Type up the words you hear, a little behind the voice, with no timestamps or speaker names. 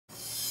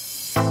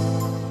Not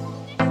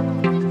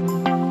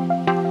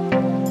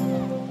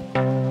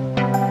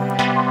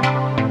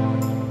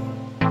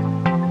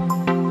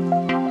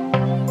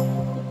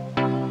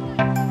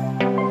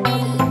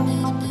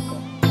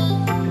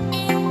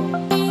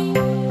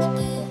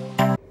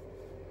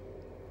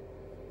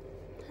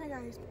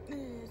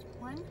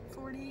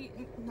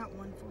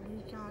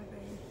 1:40, God,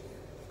 babe.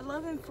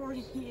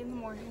 11:40 in the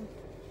morning.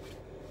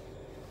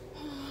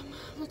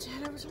 Let's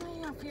head over to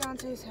my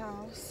fiance's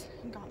house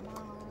and got my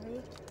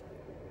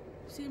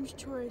Sam's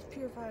Choice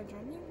purified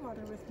drinking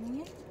water with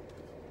me.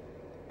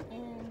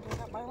 And I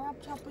got my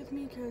laptop with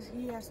me because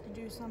he has to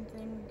do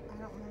something. I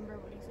don't remember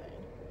what he said.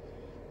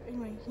 But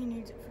anyway, he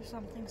needs it for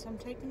something, so I'm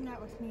taking that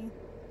with me.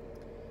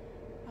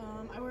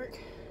 I work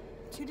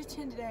 2 to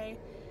 10 today.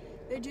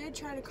 They did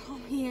try to call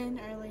me in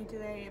early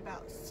today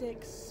about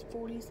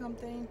 6:40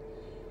 something.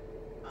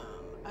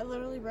 I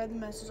literally read the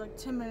message like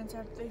 10 minutes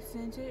after they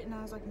sent it, and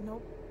I was like,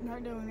 nope,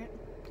 not doing it.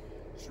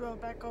 Just rolled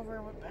back over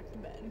and went back to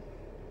bed.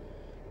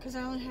 Because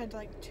I only had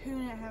like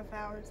 2.5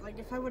 hours. Like,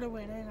 if I would have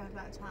went in at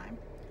that time,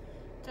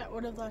 that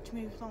would have left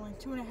me with only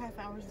 2.5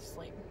 hours of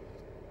sleep.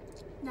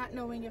 Not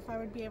knowing if I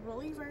would be able to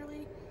leave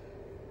early,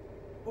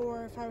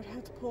 or if I would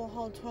have to pull a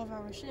whole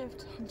 12-hour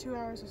shift on 2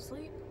 hours of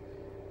sleep.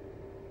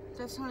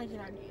 That's not a good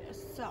idea,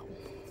 so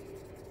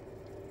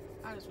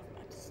I just went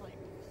back to sleep.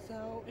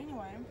 So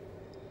anyway,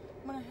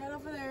 I'm gonna head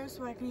over there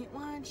so I can eat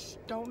lunch.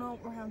 Don't know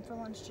what we're having for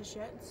lunch just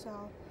yet.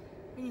 So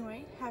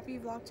anyway, happy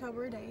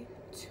Vlogotober day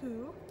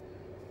 2.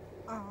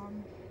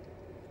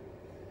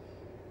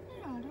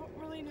 Yeah, I don't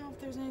really know if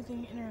there's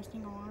anything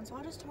interesting going on, so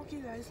I'll just talk to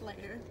you guys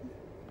later.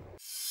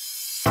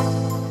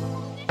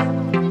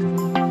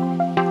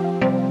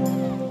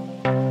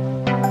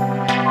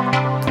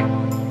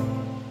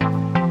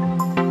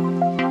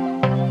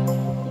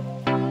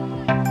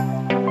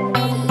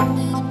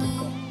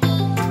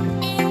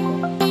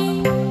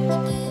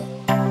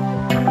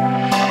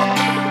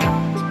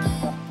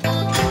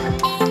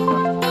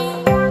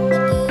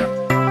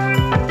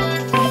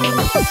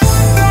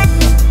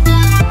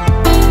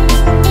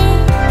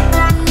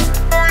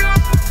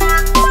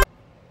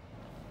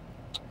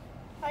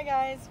 Hi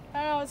guys,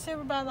 I know it's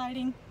super bad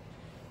lighting,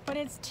 but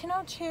it's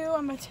 10:02.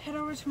 I'm gonna head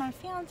over to my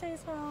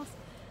fiance's house.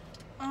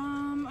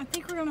 I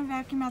think we're gonna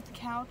vacuum out the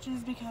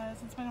couches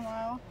because it's been a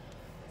while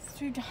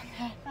since we've done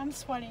that. I'm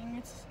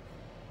sweating.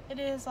 It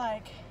is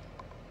like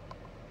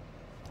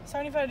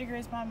 75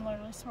 degrees, but I'm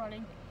literally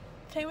sweating.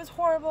 Today was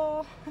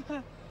horrible.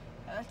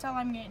 That's all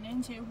I'm getting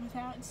into with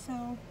that.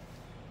 So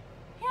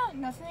yeah,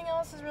 nothing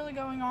else is really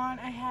going on.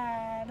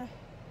 I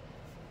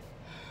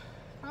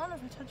don't know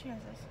if I told you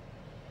guys this.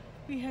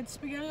 We had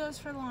SpaghettiOs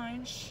for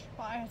lunch.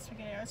 Well, I had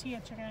SpaghettiOs. He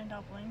had chicken and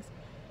dumplings.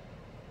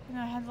 And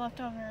I had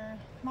leftover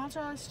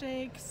mozzarella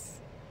steaks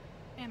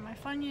and my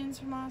Funyuns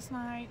from last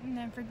night. And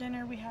then for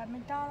dinner we had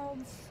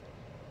McDonald's,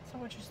 so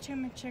which was 2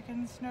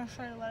 McChickens, no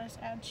shredded lettuce,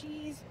 add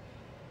cheese,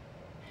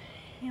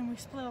 and we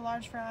split a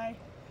large fry.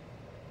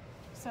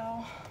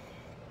 So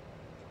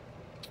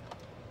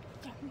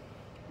yeah.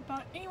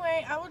 But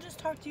anyway, I will just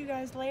talk to you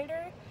guys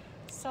later.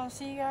 So I'll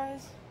see you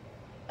guys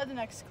at the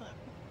next clip.